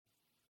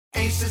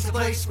Ace is the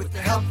place with the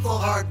helpful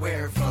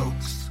hardware,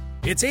 folks.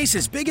 It's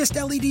Ace's biggest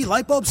LED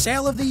light bulb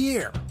sale of the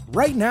year.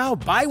 Right now,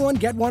 buy one,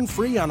 get one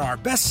free on our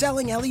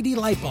best-selling LED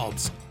light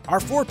bulbs. Our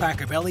 4-pack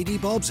of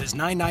LED bulbs is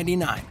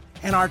 $9.99,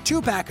 and our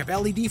 2-pack of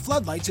LED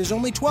floodlights is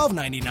only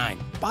 $12.99.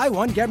 Buy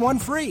one, get one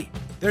free.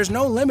 There's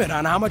no limit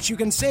on how much you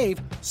can save,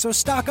 so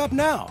stock up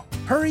now.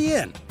 Hurry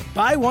in.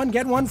 Buy one,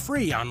 get one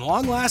free on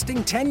long-lasting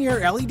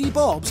 10-year LED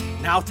bulbs,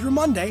 now through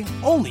Monday,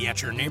 only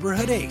at your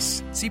neighborhood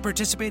Ace. See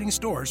participating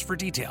stores for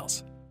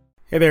details.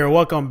 Hey there,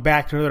 welcome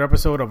back to another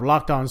episode of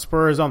Locked On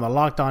Spurs on the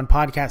Locked On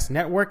Podcast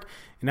Network.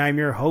 And I'm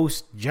your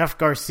host, Jeff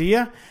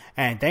Garcia.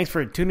 And thanks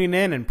for tuning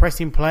in and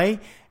pressing play.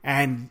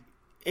 And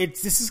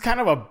this is kind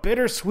of a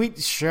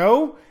bittersweet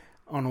show.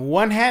 On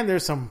one hand,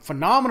 there's some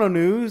phenomenal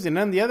news. And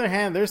on the other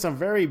hand, there's some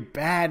very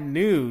bad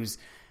news.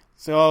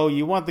 So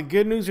you want the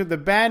good news or the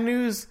bad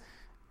news?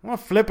 I'm going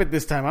to flip it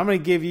this time. I'm going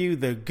to give you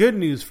the good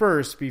news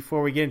first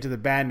before we get into the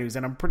bad news.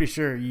 And I'm pretty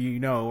sure you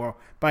know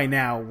by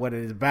now what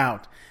it is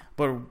about.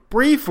 But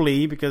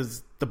briefly,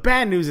 because the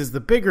bad news is the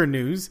bigger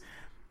news,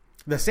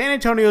 the San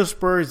Antonio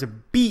Spurs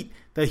beat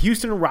the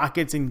Houston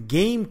Rockets in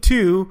Game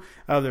 2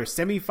 of their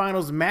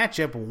semifinals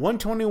matchup,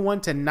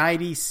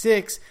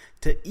 121-96,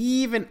 to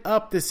even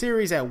up the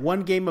series at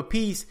one game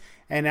apiece.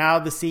 And now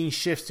the scene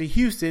shifts to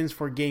Houston's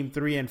for Game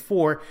 3 and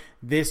 4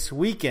 this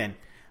weekend.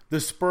 The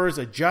Spurs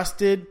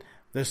adjusted.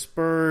 The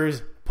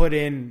Spurs put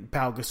in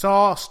Pau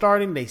Gasol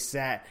starting. They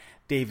sat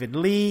David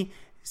Lee.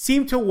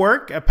 Seemed to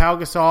work at Pau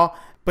Gasol,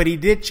 but he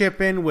did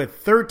chip in with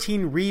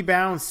 13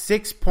 rebounds,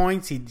 6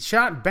 points. He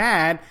shot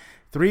bad,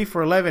 3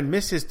 for 11,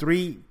 missed his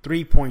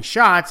three-point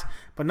shots,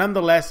 but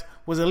nonetheless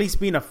was at least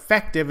being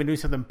effective and doing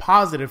something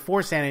positive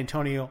for San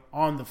Antonio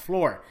on the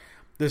floor.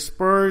 The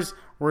Spurs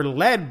were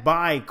led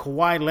by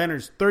Kawhi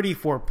Leonard's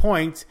 34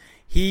 points.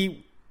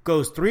 He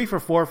goes 3 for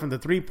 4 from the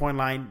three-point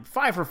line,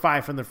 5 for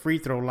 5 from the free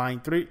throw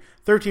line,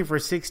 13 for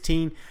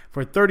 16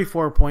 for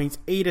 34 points,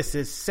 8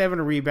 assists,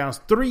 7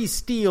 rebounds, 3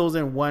 steals,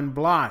 and 1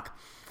 block.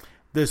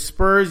 The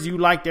Spurs, you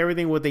liked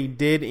everything what they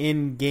did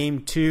in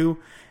Game 2.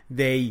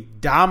 They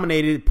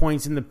dominated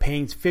points in the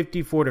paint,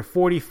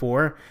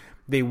 54-44.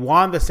 They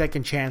won the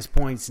second chance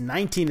points,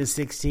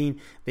 19-16.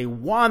 They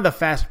won the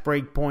fast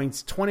break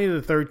points,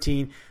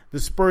 20-13. The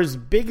Spurs'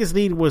 biggest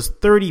lead was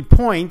 30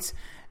 points,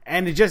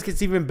 and it just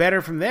gets even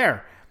better from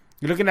there.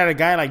 You're looking at a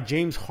guy like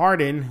James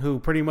Harden, who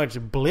pretty much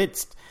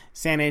blitzed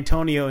San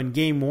Antonio in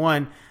Game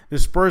 1. The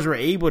Spurs were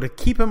able to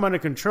keep him under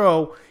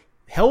control,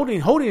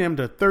 holding him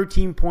to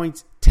 13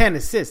 points, 10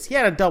 assists. He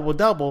had a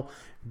double-double,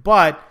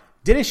 but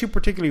didn't shoot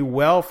particularly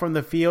well from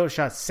the field.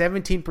 Shot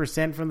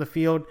 17% from the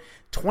field,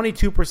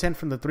 22%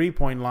 from the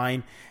three-point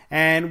line,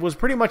 and was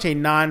pretty much a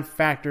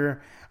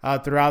non-factor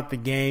throughout the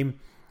game.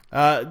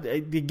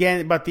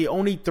 Again, but the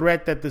only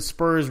threat that the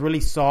Spurs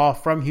really saw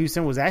from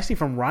Houston was actually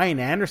from Ryan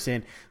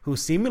Anderson, who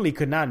seemingly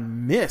could not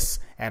miss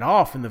at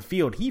all from the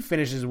field. He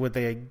finishes with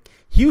a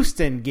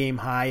Houston game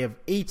high of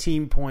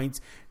 18 points,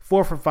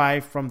 4 for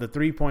 5 from the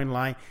three-point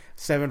line,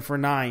 7 for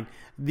 9.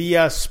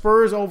 The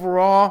Spurs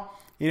overall,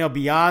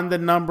 beyond the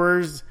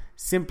numbers,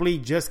 simply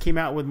just came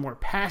out with more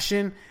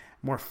passion,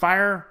 more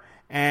fire,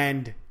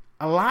 and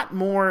a lot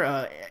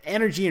more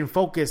energy and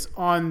focus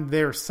on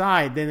their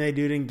side than they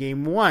did in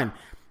Game 1.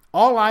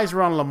 All eyes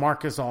were on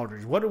LaMarcus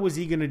Aldridge. What was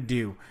he going to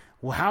do?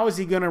 Well, how is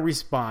he going to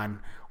respond?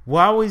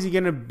 How is he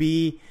going to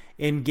be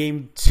in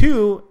Game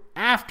 2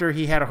 after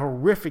he had a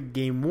horrific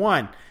Game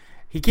 1?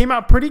 He came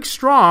out pretty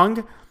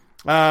strong,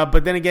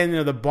 but then again,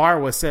 the bar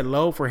was set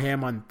low for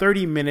him. On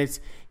 30 minutes,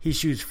 he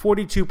shoots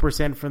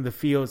 42% from the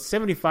field,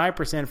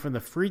 75% from the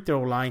free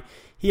throw line.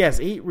 He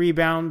has 8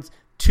 rebounds,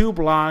 2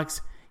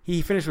 blocks.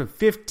 He finished with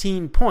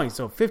 15 points,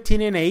 so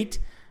 15 and 8.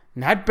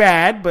 Not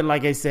bad, but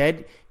like I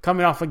said,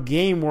 coming off a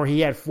game where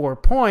he had 4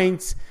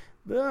 points,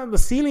 the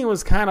ceiling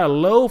was kind of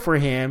low for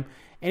him.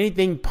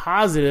 Anything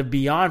positive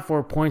beyond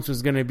 4 points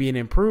was going to be an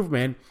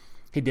improvement.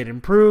 He did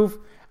improve.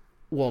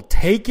 We'll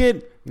take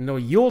it.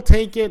 You'll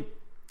take it.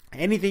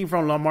 Anything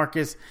from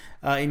LaMarcus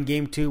in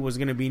Game 2 was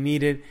going to be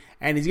needed,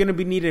 and he's going to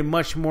be needed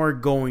much more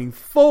going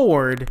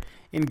forward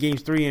in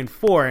Games 3 and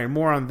 4, and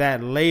more on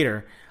that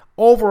later.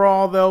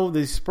 Overall, though,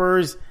 the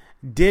Spurs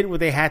did what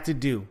they had to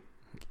do.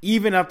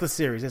 Even up the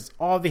series. That's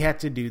all they had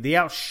to do. They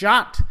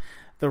outshot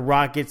the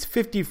Rockets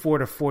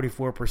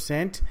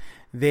 54-44%.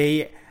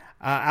 They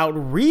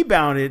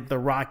out-rebounded the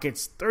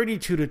Rockets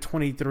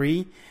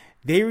 32-23.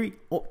 They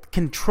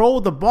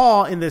controlled the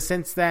ball in the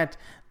sense that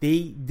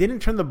they didn't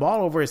turn the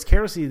ball over as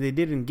carelessly as they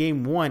did in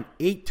Game 1.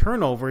 8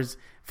 turnovers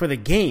for the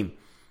game.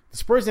 The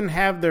Spurs didn't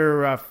have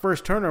their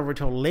first turnover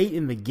until late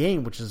in the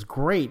game, which is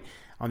great.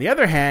 On the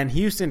other hand,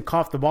 Houston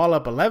coughed the ball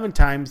up 11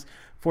 times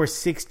for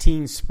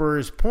 16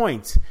 Spurs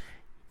points.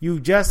 You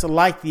just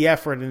like the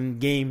effort in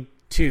Game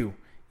 2.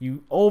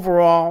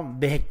 Overall,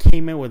 they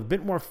came in with a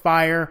bit more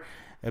fire,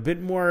 a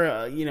bit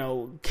more,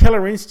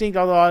 killer instinct,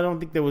 although I don't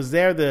think that was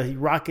there. The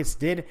Rockets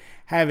did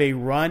have a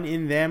run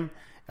in them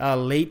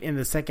late in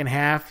the second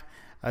half,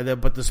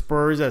 but the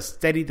Spurs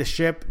steadied the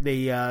ship.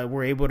 They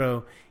were able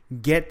to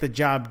get the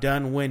job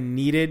done when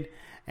needed.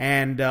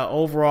 And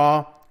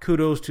overall,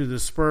 kudos to the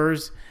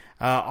Spurs.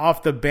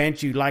 Off the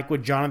bench, you like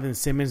what Jonathan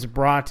Simmons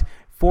brought.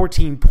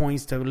 14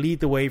 points to lead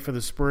the way for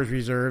the Spurs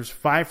reserves.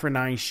 5 for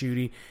 9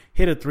 shooting.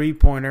 Hit a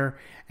three-pointer.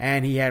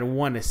 And he had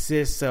 1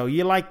 assist. So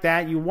you like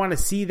that. You want to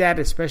see that,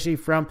 especially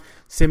from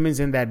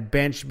Simmons in that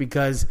bench,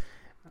 because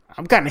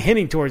I'm kind of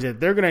hinting towards it.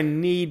 They're going to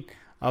need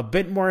a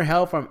bit more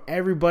help from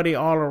everybody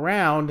all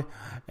around.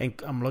 And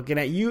I'm looking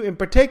at you, and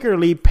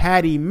particularly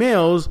Patty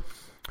Mills,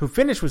 who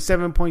finished with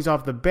 7 points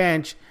off the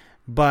bench,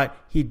 but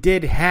he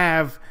did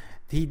have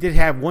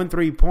 1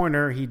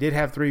 three-pointer. He did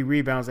have 3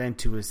 rebounds and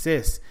 2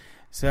 assists.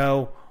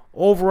 So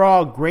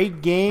overall,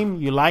 great game.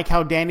 You like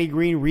how Danny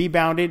Green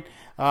rebounded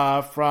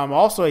from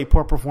also a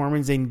poor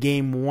performance in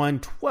game 1,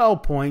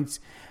 12 points,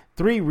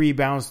 3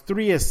 rebounds,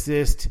 3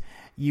 assists.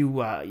 You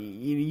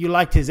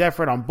liked his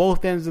effort on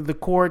both ends of the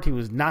court. He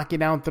was knocking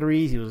down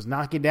threes. He was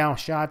knocking down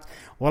shots.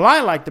 What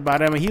I liked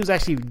about him, he was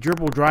actually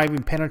dribble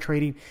driving,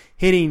 penetrating,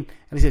 hitting,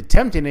 and he's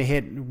attempting to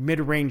hit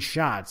mid-range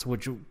shots,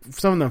 which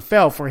some of them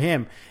fell for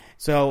him.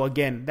 So,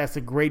 again, that's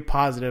a great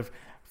positive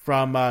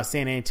from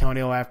San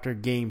Antonio after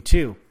game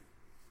 2.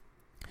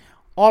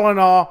 All in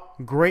all,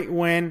 great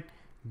win,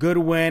 good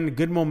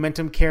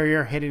momentum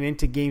carrier heading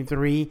into game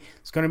 3.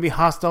 It's going to be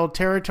hostile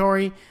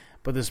territory,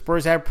 but the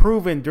Spurs have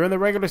proven during the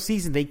regular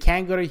season they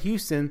can go to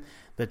Houston,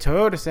 the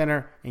Toyota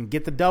Center, and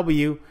get the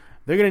W.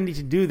 They're going to need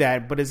to do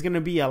that, but it's going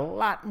to be a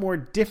lot more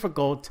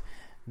difficult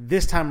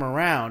this time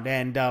around.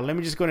 And let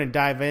me just go and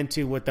dive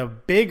into what the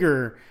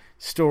bigger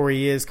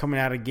story is coming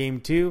out of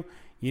game 2.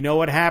 You know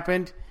what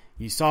happened.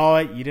 You saw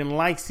it. You didn't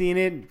like seeing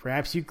it.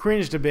 Perhaps you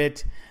cringed a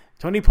bit.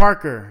 Tony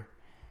Parker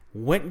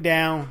went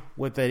down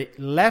with a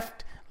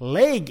left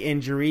leg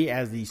injury,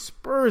 as the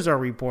Spurs are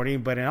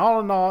reporting. But in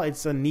all,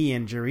 it's a knee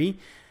injury.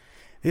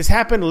 This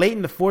happened late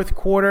in the fourth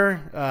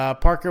quarter.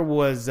 Parker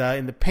was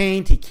in the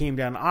paint. He came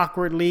down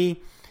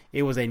awkwardly.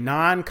 It was a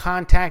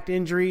non-contact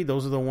injury.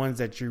 Those are the ones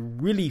that you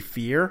really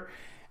fear.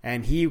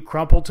 And he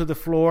crumpled to the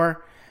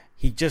floor.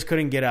 He just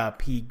couldn't get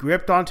up. He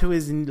gripped onto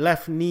his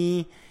left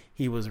knee.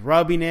 He was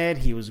rubbing it.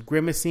 He was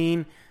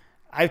grimacing.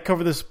 I've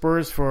covered the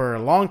Spurs for a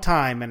long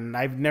time, and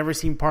I've never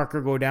seen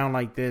Parker go down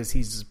like this.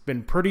 He's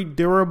been pretty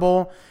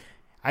durable.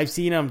 I've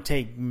seen him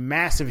take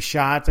massive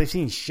shots. I've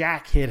seen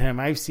Shaq hit him.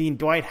 I've seen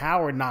Dwight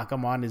Howard knock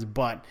him on his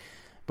butt.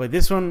 But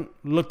this one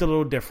looked a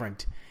little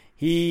different.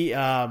 He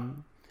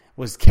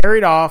was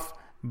carried off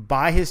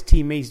by his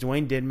teammates,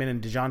 Dwayne Dedmon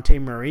and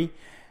DeJounte Murray,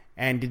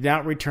 and did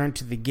not return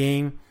to the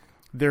game.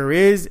 There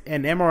is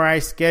an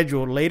MRI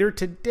scheduled later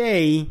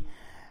today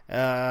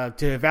to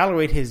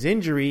evaluate his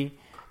injury,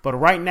 but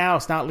right now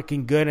it's not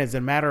looking good. As a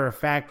matter of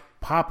fact,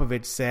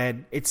 Popovich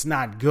said it's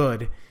not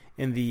good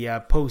in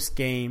the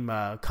post-game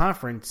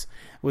conference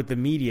with the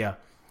media.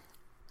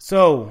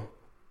 So,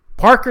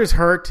 Parker's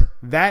hurt.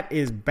 That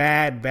is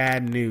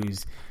bad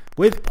news.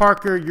 With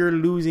Parker, you're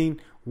losing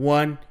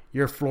 1,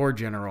 your floor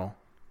general.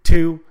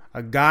 2,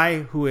 a guy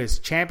who has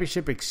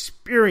championship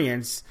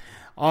experience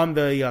on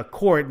the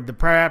court.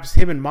 Perhaps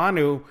him and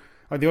Manu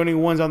are the only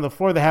ones on the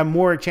floor that have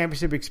more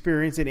championship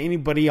experience than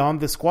anybody on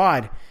the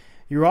squad.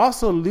 You're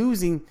also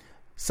losing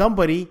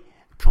somebody,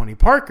 Tony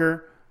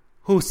Parker,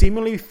 who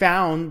seemingly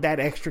found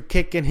that extra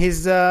kick in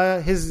his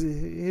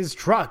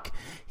truck.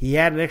 He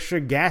had an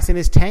extra gas in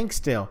his tank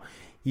still.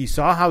 You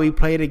saw how he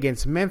played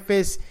against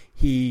Memphis.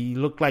 He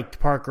looked like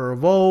Parker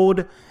of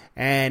old.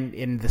 And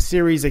in the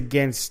series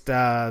against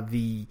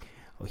the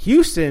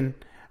Houston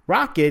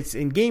Rockets,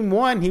 in Game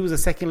 1, he was the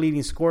second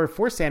leading scorer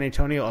for San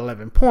Antonio,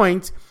 11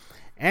 points.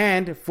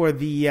 And for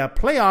the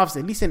playoffs,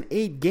 at least in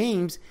 8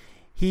 games,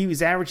 he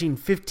was averaging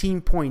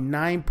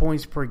 15.9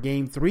 points per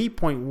game,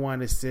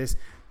 3.1 assists,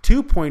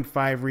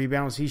 2.5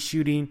 rebounds. He's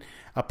shooting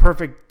a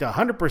perfect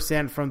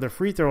 100% from the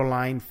free throw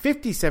line,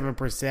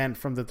 57%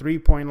 from the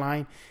three-point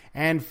line,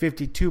 and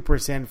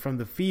 52% from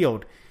the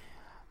field.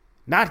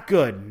 Not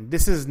good.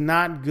 This is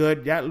not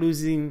good.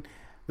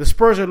 The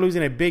Spurs are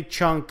losing a big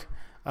chunk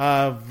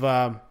of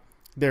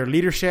their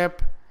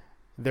leadership,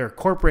 their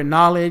corporate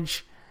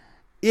knowledge,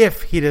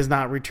 if he does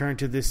not return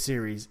to this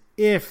series,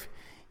 if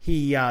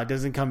he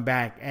doesn't come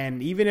back.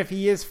 And even if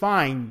he is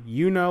fine,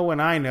 you know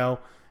and I know,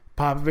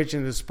 Popovich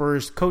and the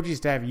Spurs coaching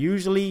staff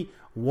usually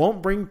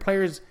won't bring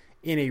players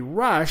in a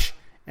rush,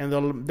 and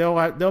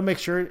they'll make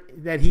sure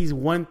that he's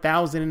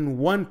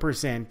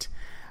 1,001%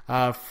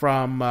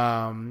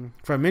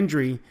 from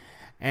injury.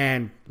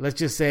 And let's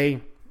just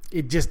say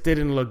it just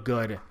didn't look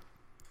good.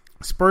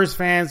 Spurs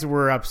fans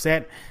were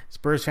upset.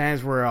 Spurs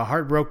fans were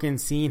heartbroken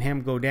seeing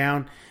him go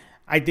down.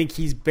 I think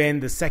he's been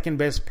the second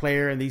best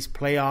player in these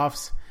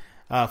playoffs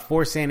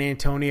for San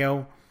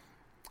Antonio.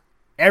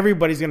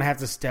 Everybody's going to have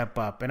to step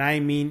up, and I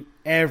mean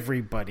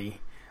everybody.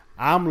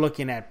 I'm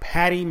looking at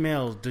Patty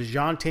Mills,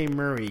 DeJounte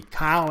Murray,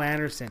 Kyle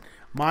Anderson,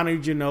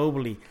 Manu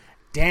Ginobili,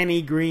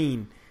 Danny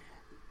Green.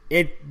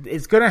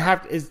 It's going to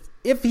have to,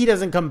 if he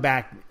doesn't come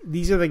back,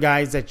 these are the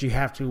guys that you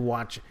have to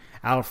watch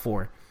out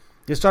for.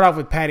 Just start off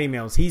with Patty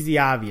Mills. He's the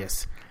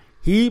obvious.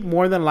 he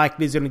more than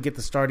likely is going to get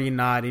the starting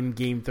nod in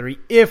Game 3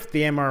 if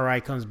the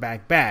MRI comes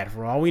back bad.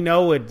 For all we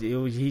know,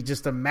 he's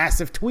just a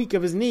massive tweak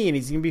of his knee and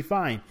he's going to be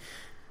fine.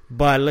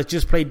 But let's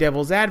just play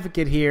devil's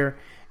advocate here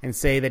and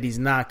say that he's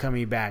not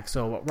coming back.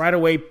 So right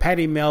away,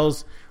 Patty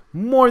Mills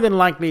more than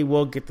likely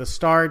will get the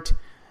start.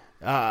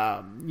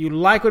 You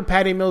like what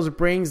Patty Mills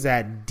brings,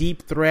 that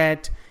deep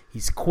threat.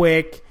 He's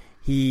quick.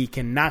 He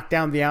can knock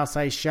down the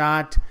outside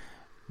shot.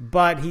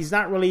 But he's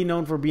not really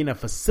known for being a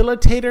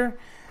facilitator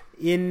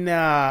in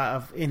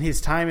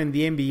his time in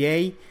the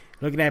NBA.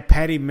 Looking at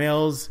Patty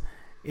Mills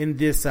in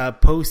this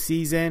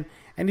postseason,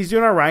 and he's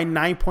doing all right,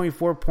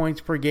 9.4 points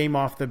per game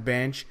off the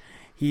bench.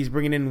 He's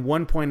bringing in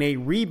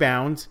 1.8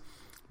 rebounds,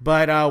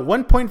 but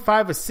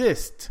 1.5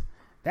 assists.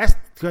 That's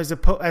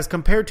as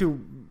compared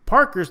to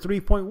Parker's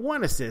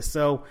 3.1 assists.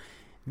 So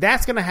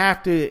that's going to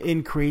have to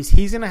increase.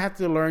 He's going to have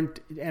to learn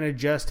and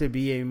adjust to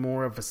be a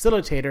more of a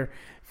facilitator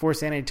for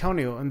San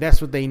Antonio, and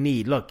that's what they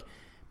need. Look,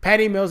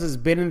 Patty Mills has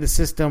been in the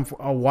system for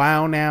a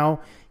while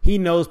now. He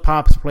knows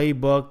Pop's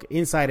playbook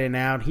inside and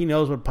out. He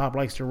knows what Pop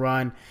likes to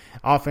run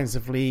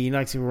offensively. He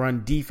likes to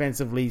run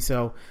defensively.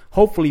 So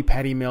hopefully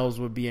Patty Mills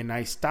would be a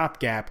nice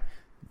stopgap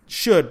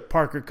should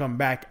Parker come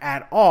back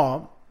at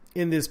all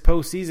in this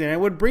postseason. And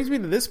what brings me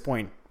to this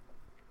point,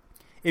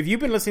 if you've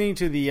been listening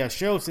to the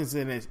show since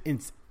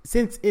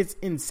its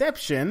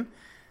inception,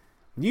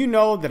 you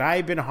know that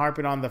I've been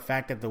harping on the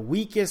fact that the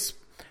weakest,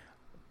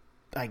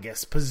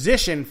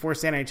 position for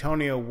San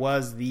Antonio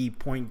was the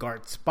point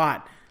guard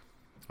spot.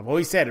 I've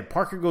always said if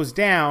Parker goes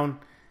down,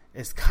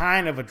 it's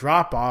kind of a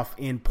drop-off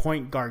in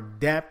point guard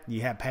depth.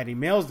 You have Patty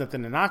Mills.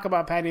 Nothing to knock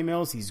about Patty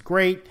Mills. He's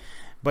great,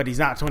 but he's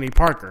not Tony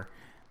Parker.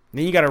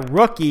 Then you got a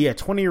rookie, a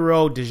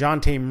 20-year-old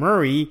DeJounte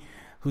Murray,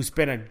 who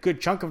spent a good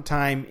chunk of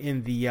time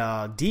in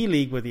the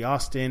D-League with the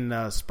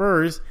Austin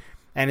Spurs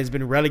and has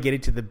been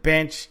relegated to the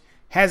bench.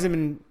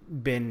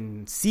 Hasn't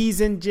been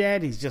seasoned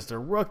yet. He's just a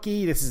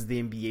rookie. This is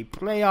the NBA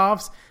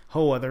playoffs.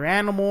 Whole other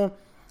animal.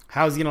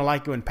 How's he going to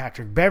like it when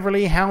Patrick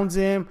Beverly hounds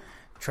him?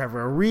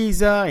 Trevor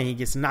Ariza, and he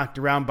gets knocked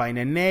around by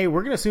Nene.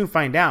 We're going to soon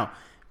find out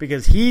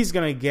because he's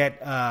going to get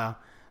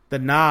the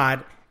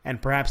nod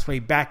and perhaps play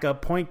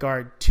backup point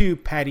guard to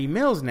Patty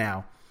Mills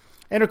now.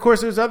 And, of course,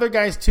 there's other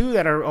guys, too,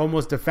 that are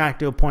almost de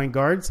facto point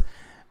guards,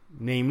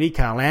 namely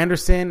Kyle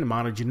Anderson,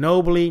 Manu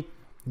Ginobili.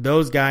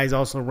 Those guys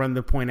also run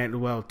the point as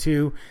well,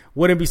 too.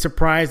 Wouldn't be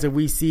surprised if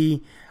we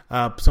see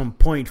some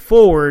point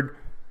forward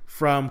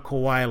from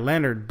Kawhi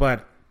Leonard,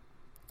 but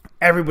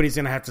everybody's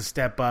going to have to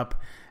step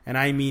up. And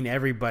I mean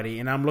everybody.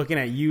 And I'm looking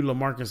at you,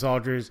 LaMarcus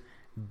Aldridge,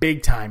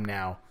 big time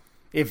now.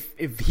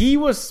 If he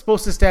was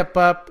supposed to step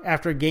up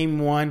after game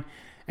 1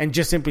 and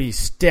just simply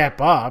step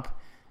up,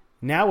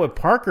 now with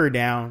Parker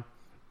down,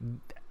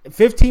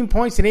 15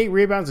 points and 8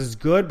 rebounds is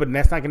good, but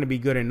that's not going to be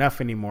good enough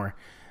anymore.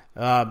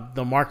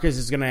 LaMarcus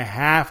is going to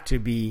have to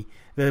be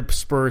the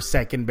Spurs'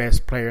 second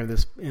best player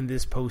in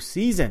this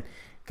postseason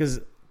because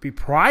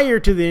prior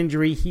to the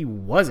injury, he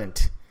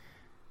wasn't.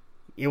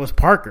 It was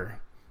Parker.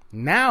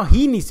 Now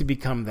he needs to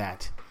become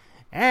that.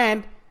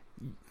 And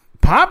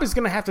Pop is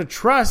going to have to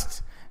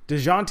trust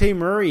DeJounte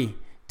Murray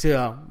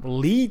to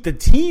lead the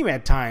team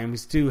at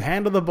times, to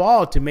handle the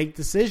ball, to make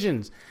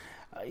decisions.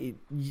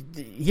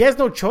 He has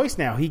no choice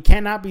now. He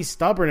cannot be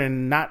stubborn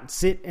and not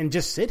sit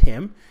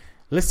him.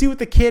 Let's see what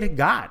the kid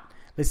got.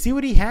 Let's see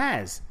what he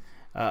has.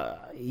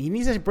 He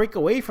needs to break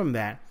away from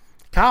that.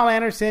 Kyle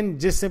Anderson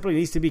just simply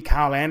needs to be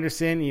Kyle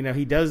Anderson. You know,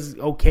 he does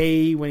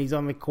okay when he's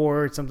on the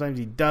court. Sometimes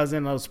he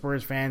doesn't. Those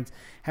Spurs fans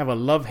have a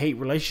love-hate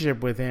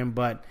relationship with him,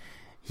 but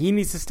he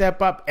needs to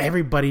step up.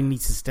 Everybody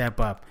needs to step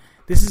up.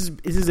 This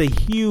is a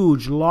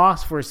huge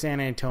loss for San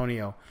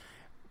Antonio.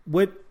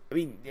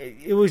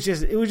 It was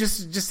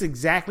just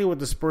exactly what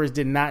the Spurs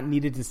did not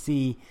needed to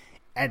see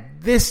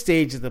at this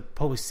stage of the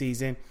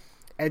postseason,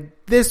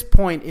 at this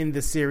point in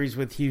the series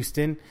with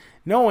Houston,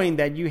 knowing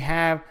that you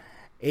have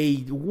a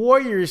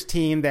Warriors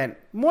team that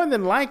more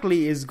than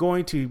likely is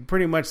going to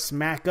pretty much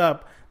smack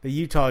up the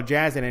Utah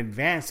Jazz and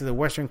advance to the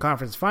Western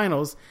Conference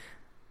Finals.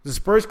 The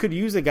Spurs could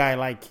use a guy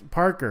like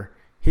Parker,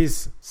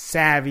 his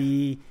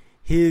savvy,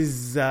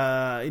 his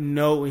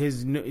approach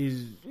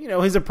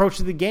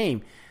to the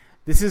game.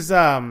 This is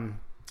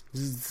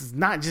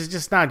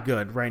not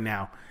good right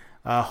now.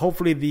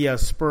 Hopefully the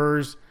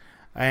Spurs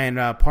and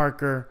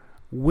Parker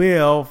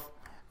will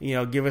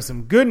give us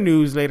some good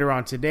news later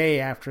on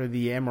today after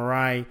the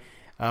MRI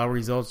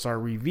results are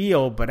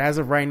revealed. But as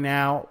of right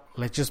now,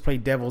 let's just play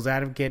devil's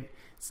advocate.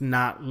 It's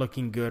not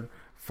looking good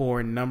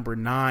for number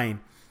 9.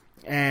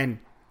 And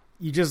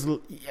you just,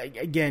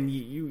 again,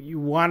 you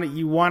want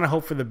to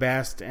hope for the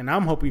best, and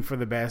I'm hoping for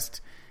the best.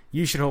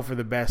 You should hope for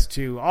the best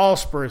too. All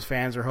Spurs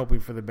fans are hoping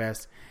for the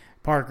best.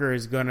 Parker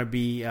is going to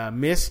be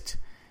missed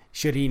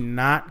should he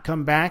not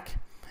come back.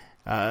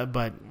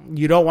 But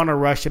you don't want to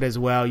rush it as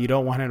well. You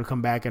don't want him to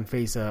come back and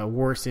face a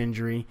worse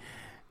injury.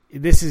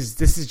 This is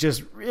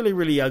just really,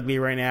 really ugly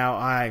right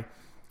now.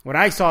 when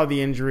I saw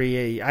the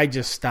injury, I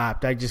just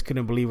stopped. I just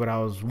couldn't believe what I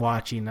was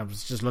watching. I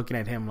was just looking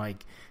at him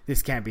like,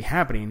 this can't be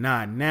happening.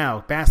 Not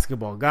now.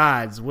 Basketball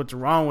gods, what's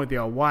wrong with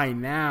y'all? Why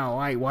now?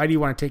 Why do you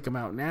want to take him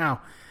out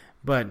now?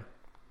 But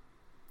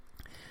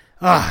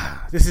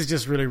this is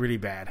just really, really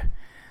bad.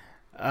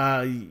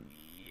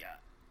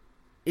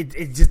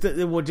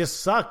 What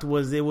just sucked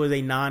was it was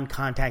a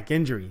non-contact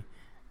injury.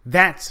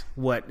 That's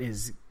what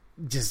is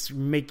just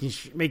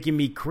making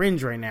me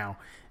cringe right now,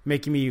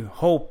 making me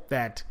hope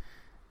that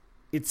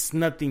it's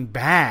nothing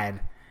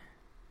bad.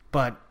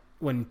 But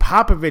when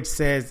Popovich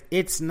says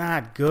it's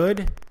not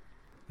good,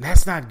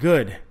 that's not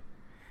good.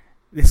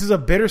 This is a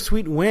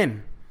bittersweet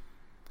win.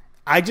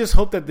 I just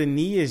hope that the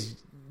knee is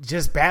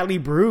just badly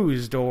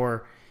bruised,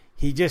 or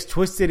he just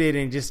twisted it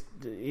and just,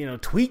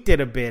 tweaked it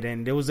a bit,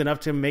 and it was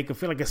enough to make it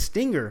feel like a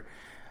stinger.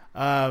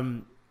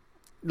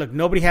 Look,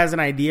 nobody has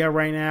an idea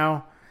right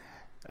now.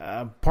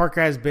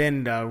 Parker has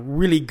been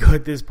really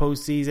good this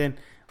postseason,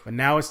 but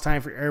now it's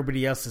time for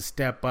everybody else to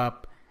step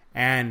up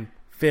and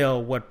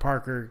fill what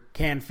Parker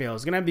can fill.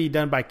 It's going to be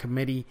done by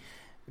committee.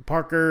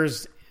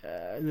 Parker's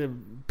the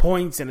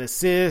points and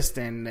assists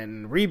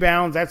and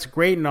rebounds, that's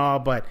great and all,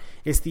 but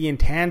it's the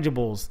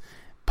intangibles.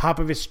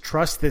 Popovich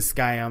trusts this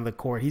guy on the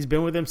court. He's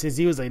been with him since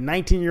he was a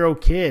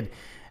 19-year-old kid.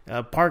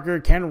 Parker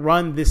can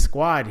run this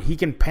squad. He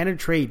can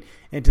penetrate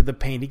into the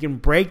paint. He can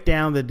break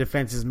down the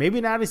defenses.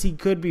 Maybe not as he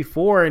could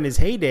before in his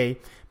heyday,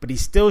 but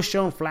he's still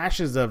shown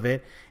flashes of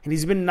it. And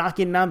he's been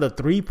knocking down the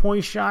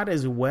three-point shot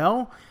as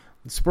well.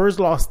 The Spurs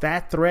lost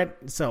that threat.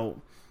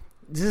 So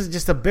this is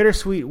just a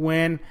bittersweet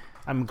win.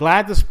 I'm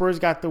glad the Spurs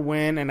got the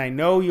win. And I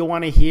know you'll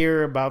want to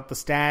hear about the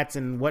stats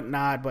and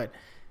whatnot, but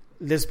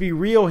let's be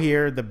real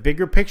here. The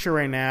bigger picture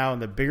right now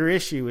and the bigger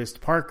issue is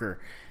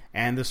Parker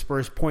and the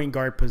Spurs point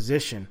guard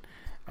position.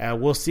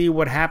 We'll see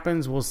what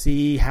happens. We'll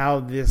see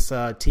how this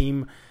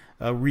team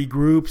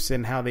regroups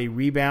and how they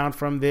rebound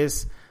from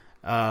this.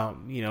 I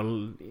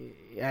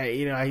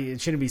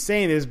shouldn't be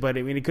saying this, but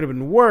I mean, it could have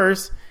been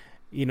worse.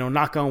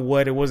 Knock on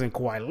wood, it wasn't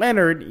Kawhi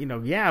Leonard.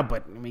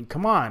 But I mean,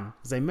 come on.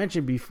 As I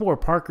mentioned before,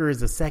 Parker is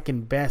the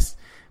second best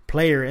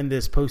player in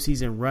this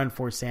postseason run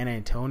for San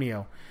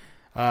Antonio.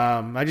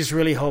 I just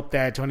really hope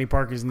that Tony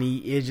Parker's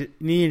knee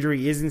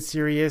injury isn't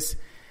serious.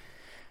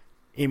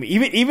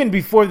 Even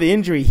before the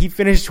injury, he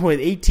finished with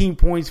 18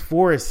 points,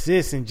 4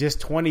 assists in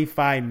just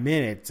 25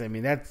 minutes. I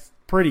mean, that's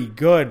pretty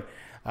good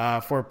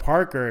for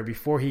Parker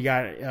before he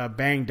got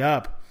banged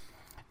up.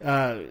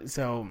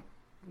 So,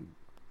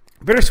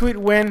 bittersweet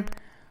win.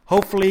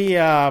 Hopefully,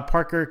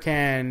 Parker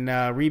can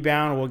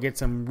rebound. We'll get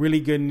some really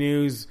good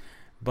news.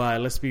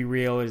 But let's be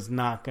real, it's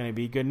not going to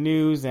be good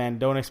news. And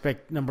don't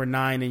expect number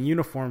 9 in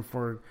uniform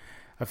for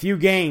a few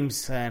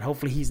games. And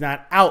hopefully he's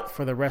not out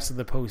for the rest of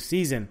the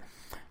postseason.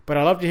 But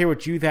I'd love to hear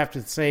what you have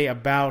to say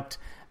about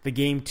the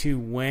Game 2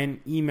 win.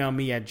 Email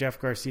me at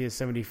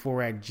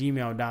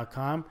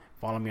jeffgarcia74@gmail.com.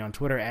 Follow me on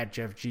Twitter at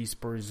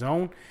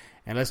JeffGSpursZone.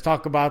 And let's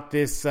talk about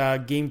this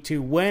Game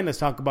 2 win. Let's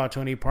talk about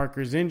Tony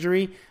Parker's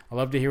injury. I'd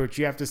love to hear what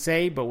you have to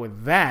say. But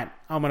with that,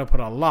 I'm going to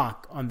put a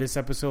lock on this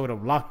episode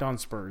of Locked On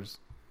Spurs.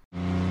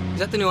 Is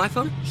that the new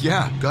iPhone?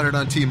 Yeah, got it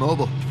on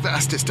T-Mobile.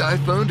 Fastest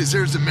iPhone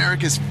deserves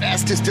America's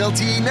fastest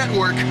LTE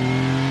network.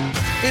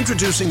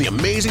 Introducing the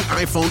amazing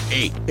iPhone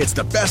 8. It's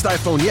the best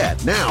iPhone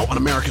yet, now on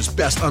America's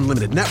best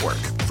unlimited network.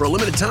 For a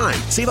limited time,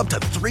 save up to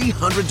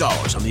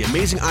 $300 on the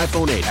amazing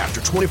iPhone 8 after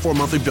 24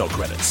 monthly bill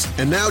credits.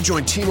 And now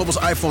join T-Mobile's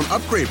iPhone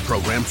upgrade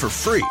program for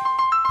free.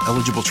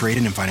 Eligible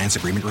trade-in and finance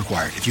agreement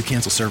required. If you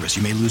cancel service,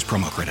 you may lose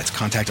promo credits.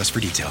 Contact us for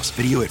details.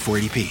 Video at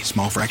 480p.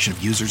 Small fraction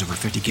of users over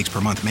 50 gigs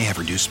per month may have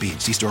reduced speed.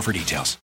 See store for details.